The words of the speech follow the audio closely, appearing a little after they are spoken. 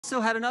also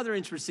had another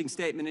interesting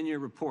statement in your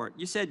report.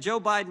 You said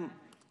Joe Biden,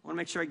 I want to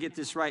make sure I get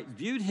this right,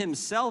 viewed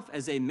himself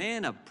as a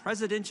man of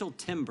presidential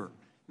timber.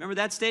 Remember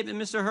that statement,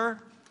 Mr. Hur?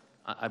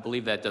 I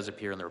believe that does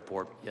appear in the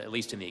report, at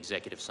least in the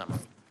executive summary.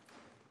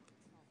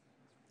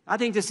 I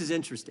think this is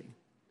interesting,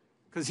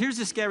 because here's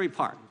the scary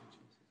part.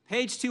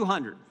 Page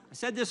 200. I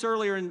said this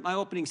earlier in my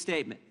opening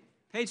statement.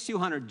 Page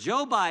 200,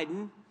 Joe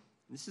Biden,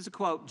 this is a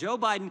quote, Joe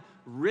Biden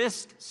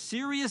risked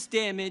serious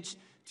damage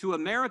to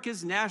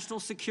America's national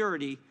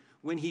security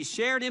when he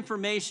shared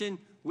information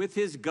with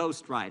his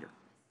ghostwriter.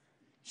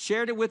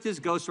 Shared it with his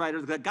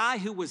ghostwriter, the guy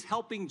who was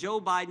helping Joe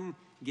Biden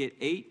get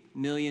 $8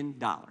 million.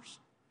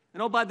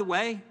 And oh, by the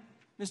way,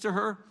 Mr.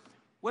 Hur,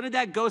 what did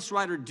that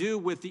ghostwriter do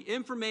with the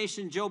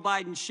information Joe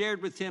Biden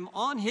shared with him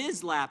on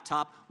his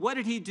laptop? What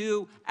did he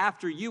do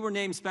after you were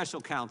named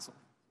special counsel?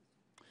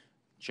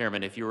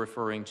 Chairman, if you're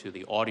referring to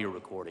the audio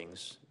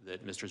recordings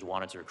that Mr.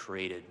 Zwanitzer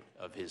created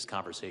of his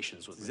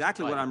conversations with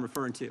exactly Mr. Biden, what I'm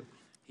referring to.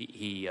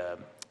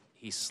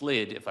 He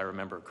slid, if I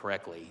remember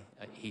correctly,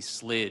 he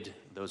slid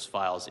those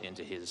files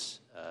into his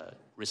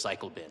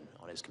recycle bin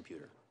on his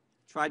computer.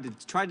 Tried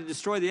to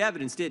destroy the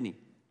evidence, didn't he?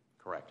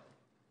 Correct.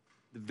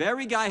 The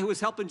very guy who was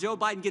helping Joe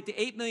Biden get the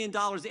 $8 million, Joe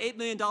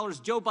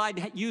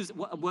Biden used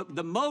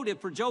the motive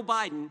for Joe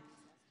Biden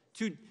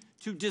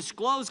to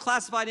disclose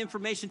classified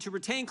information, to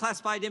retain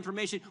classified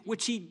information,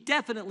 which he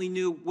definitely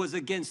knew was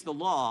against the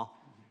law.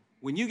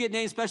 When you get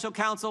named special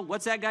counsel,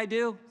 what's that guy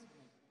do?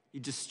 He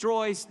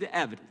destroys the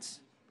evidence.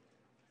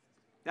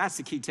 That's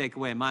the key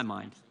takeaway in my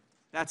mind.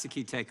 That's the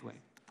key takeaway.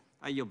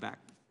 I yield back.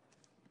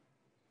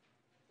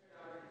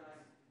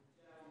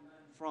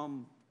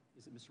 From,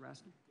 is it Mr.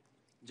 Raskin?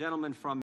 Gentleman from